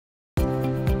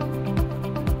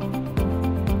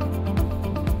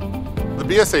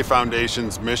The BSA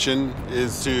Foundation's mission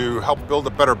is to help build a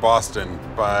better Boston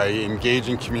by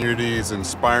engaging communities,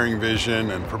 inspiring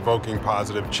vision, and provoking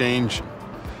positive change.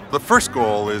 The first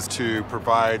goal is to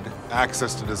provide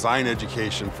access to design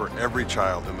education for every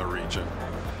child in the region.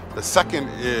 The second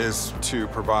is to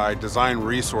provide design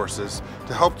resources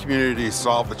to help communities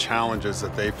solve the challenges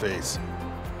that they face.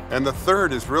 And the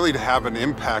third is really to have an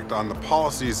impact on the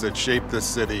policies that shape this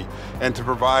city and to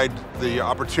provide the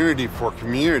opportunity for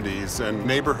communities and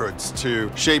neighborhoods to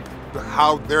shape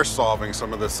how they're solving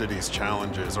some of the city's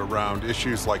challenges around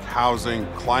issues like housing,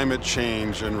 climate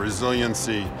change and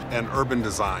resiliency, and urban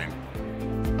design.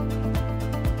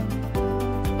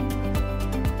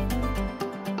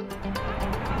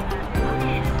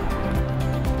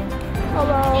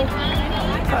 Hello.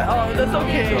 Oh, that's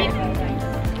okay.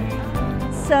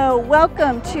 So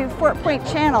welcome to Fort Point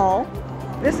Channel.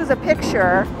 This is a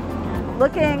picture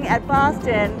looking at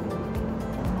Boston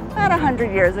about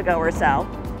 100 years ago or so.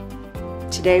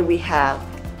 Today we have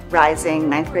rising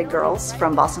 9th grade girls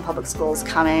from Boston Public Schools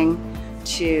coming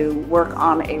to work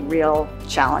on a real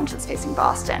challenge that's facing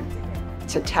Boston,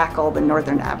 to tackle the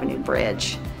Northern Avenue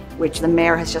Bridge, which the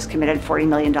mayor has just committed $40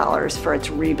 million for its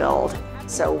rebuild.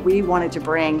 So we wanted to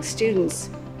bring students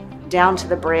down to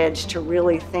the bridge to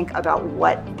really think about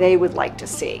what they would like to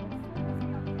see.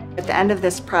 At the end of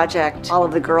this project, all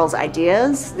of the girls'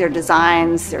 ideas, their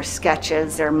designs, their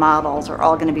sketches, their models are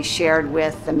all going to be shared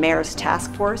with the mayor's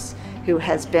task force, who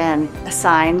has been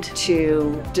assigned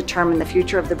to determine the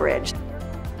future of the bridge.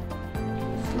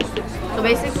 So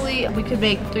basically, we could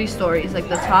make 3 stories. Like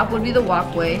the top would be the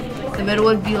walkway, the middle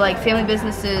would be like family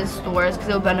businesses, stores,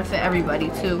 because it would benefit everybody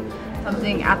too.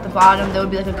 Something at the bottom, there would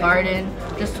be like a garden,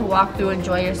 just to walk through,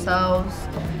 enjoy yourselves.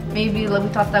 Maybe like we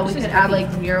thought that we could add like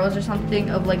murals or something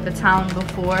of like the town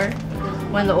before,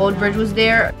 when the old bridge was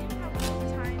there.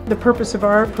 The purpose of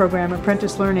our program,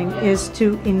 Apprentice Learning, is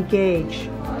to engage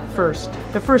first,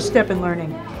 the first step in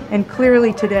learning. And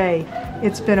clearly today,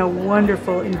 it's been a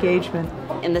wonderful engagement.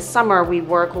 In the summer, we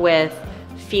work with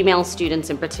female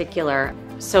students in particular.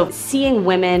 So seeing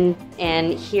women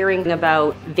and hearing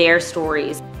about their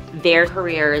stories, their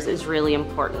careers is really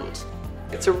important.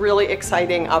 It's a really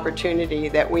exciting opportunity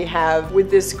that we have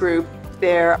with this group.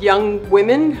 They're young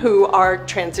women who are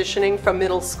transitioning from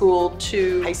middle school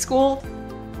to high school.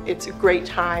 It's a great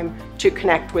time to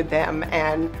connect with them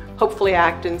and hopefully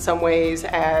act in some ways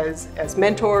as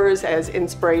mentors, as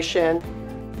inspiration.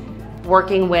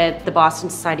 Working with the Boston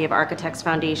Society of Architects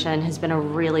Foundation has been a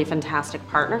really fantastic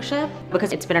partnership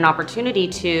because it's been an opportunity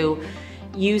to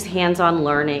use hands-on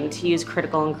learning, to use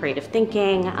critical and creative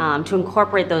thinking, to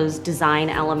incorporate those design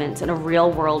elements in a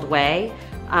real-world way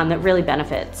that really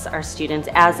benefits our students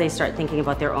as they start thinking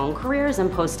about their own careers and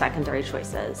post-secondary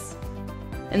choices.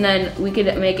 And then we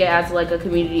could make it as like a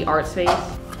community art space,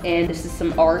 and this is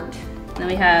some art. And then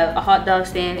we have a hot dog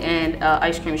stand and an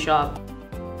ice cream shop.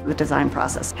 The design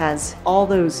process has all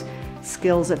those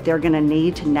skills that they're going to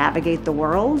need to navigate the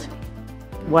world.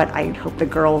 What I hope the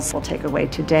girls will take away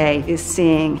today is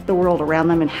seeing the world around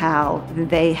them and how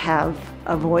they have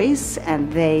a voice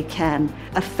and they can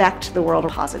affect the world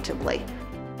positively.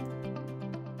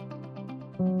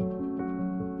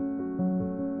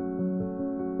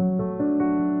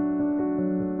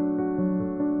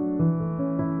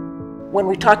 When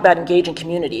we talk about engaging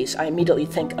communities, I immediately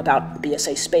think about the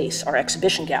BSA space, our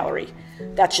exhibition gallery.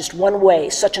 That's just one way,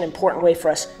 such an important way for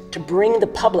us to bring the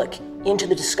public into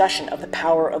the discussion of the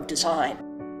power of design.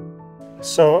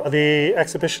 So the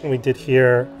exhibition we did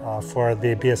here for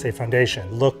the BSA Foundation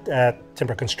looked at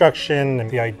timber construction and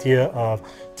the idea of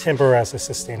timber as a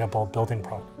sustainable building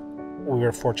product. We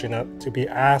were fortunate to be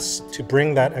asked to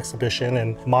bring that exhibition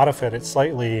and modify it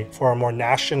slightly for a more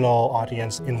national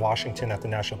audience in Washington at the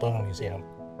National Building Museum.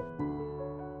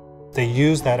 They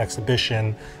used that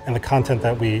exhibition and the content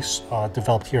that we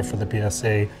developed here for the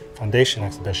BSA Foundation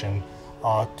exhibition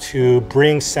to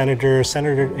bring senators,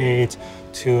 senator aides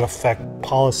to affect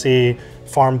policy,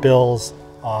 farm bills,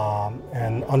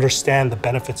 and understand the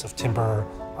benefits of timber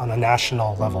on a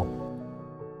national level.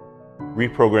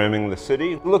 Reprogramming the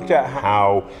city looked at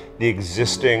how the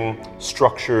existing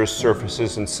structures,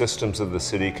 surfaces, and systems of the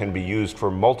city can be used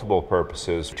for multiple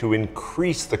purposes to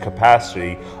increase the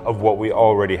capacity of what we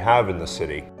already have in the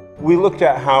city. We looked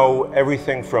at how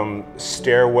everything from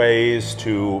stairways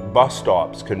to bus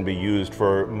stops can be used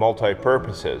for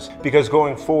multi-purposes. Because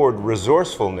going forward,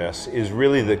 resourcefulness is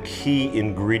really the key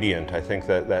ingredient I think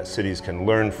that cities can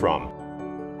learn from.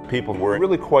 people were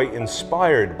really quite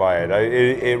inspired by it.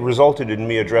 It resulted in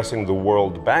me addressing the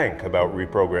World Bank about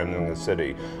reprogramming the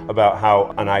city, about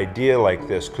how an idea like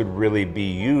this could really be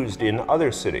used in other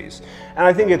cities. And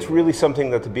I think it's really something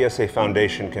that the BSA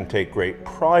Foundation can take great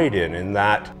pride in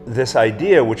that this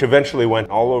idea, which eventually went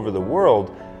all over the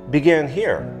world, began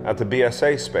here at the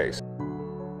BSA space.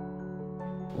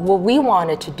 What we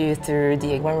wanted to do through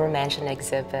the One Room Mansion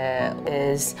exhibit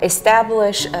is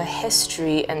establish a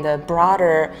history and the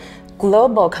broader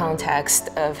global context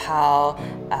of how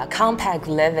compact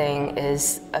living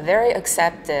is a very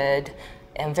accepted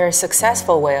and very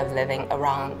successful way of living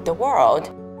around the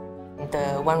world.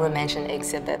 The One Room Mansion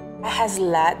exhibit has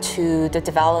led to the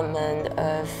development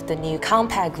of the new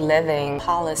compact living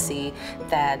policy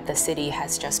that the city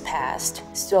has just passed.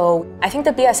 So I think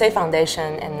the BSA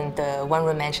Foundation and the One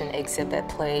Room Mansion exhibit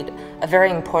played a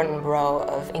very important role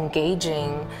of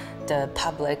engaging the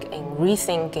public in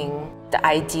rethinking the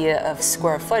idea of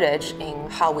square footage in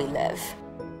how we live.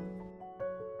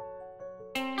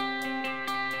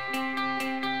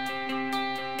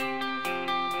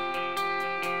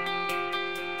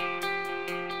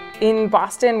 In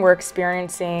Boston, we're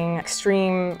experiencing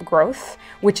extreme growth,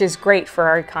 which is great for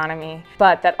our economy,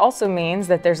 but that also means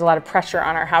that there's a lot of pressure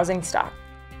on our housing stock.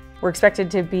 We're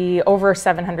expected to be over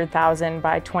 700,000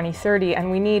 by 2030, and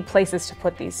we need places to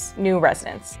put these new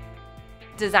residents.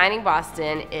 Designing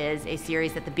Boston is a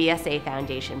series that the BSA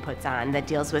Foundation puts on that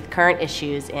deals with current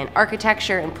issues in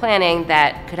architecture and planning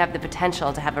that could have the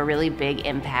potential to have a really big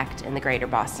impact in the greater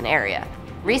Boston area.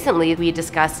 Recently, we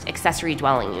discussed accessory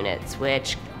dwelling units,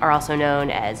 which are also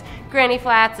known as granny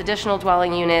flats, additional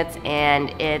dwelling units, and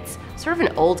it's sort of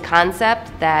an old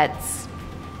concept that's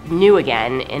new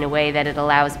again in a way that it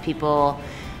allows people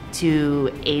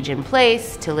to age in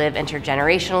place, to live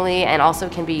intergenerationally, and also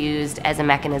can be used as a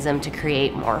mechanism to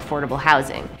create more affordable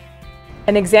housing.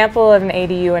 An example of an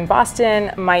ADU in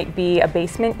Boston might be a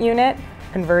basement unit,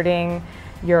 converting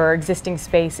your existing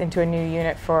space into a new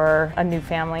unit for a new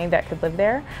family that could live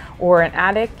there, or an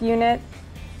attic unit.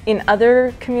 In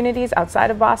other communities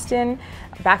outside of Boston,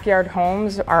 backyard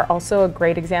homes are also a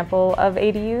great example of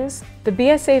ADUs. The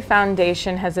BSA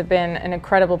Foundation has been an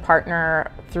incredible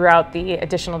partner throughout the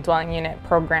additional dwelling unit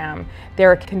program.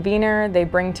 They're a convener. They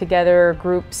bring together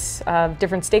groups of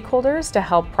different stakeholders to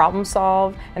help problem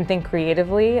solve and think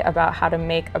creatively about how to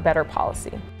make a better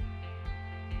policy.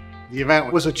 The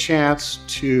event was a chance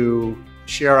to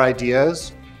share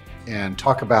ideas and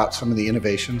talk about some of the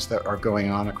innovations that are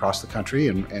going on across the country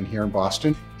and here in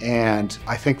Boston. And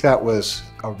I think that was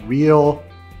a real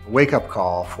wake-up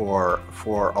call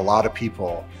for a lot of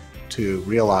people to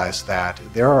realize that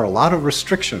there are a lot of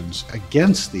restrictions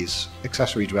against these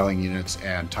accessory dwelling units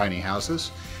and tiny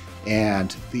houses.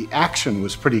 And the action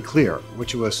was pretty clear,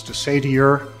 which was to say to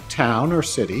your town or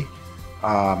city,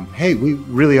 hey, we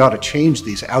really ought to change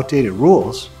these outdated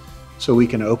rules so we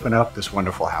can open up this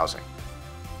wonderful housing.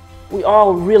 We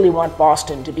all really want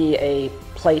Boston to be a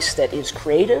place that is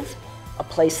creative, a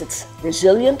place that's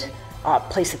resilient, a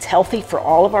place that's healthy for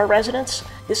all of our residents.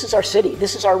 This is our city,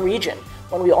 this is our region.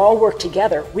 When we all work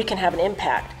together, we can have an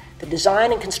impact. The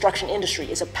design and construction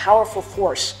industry is a powerful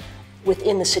force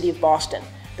within the city of Boston.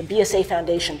 The BSA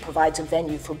Foundation provides a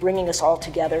venue for bringing us all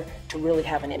together to really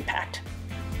have an impact.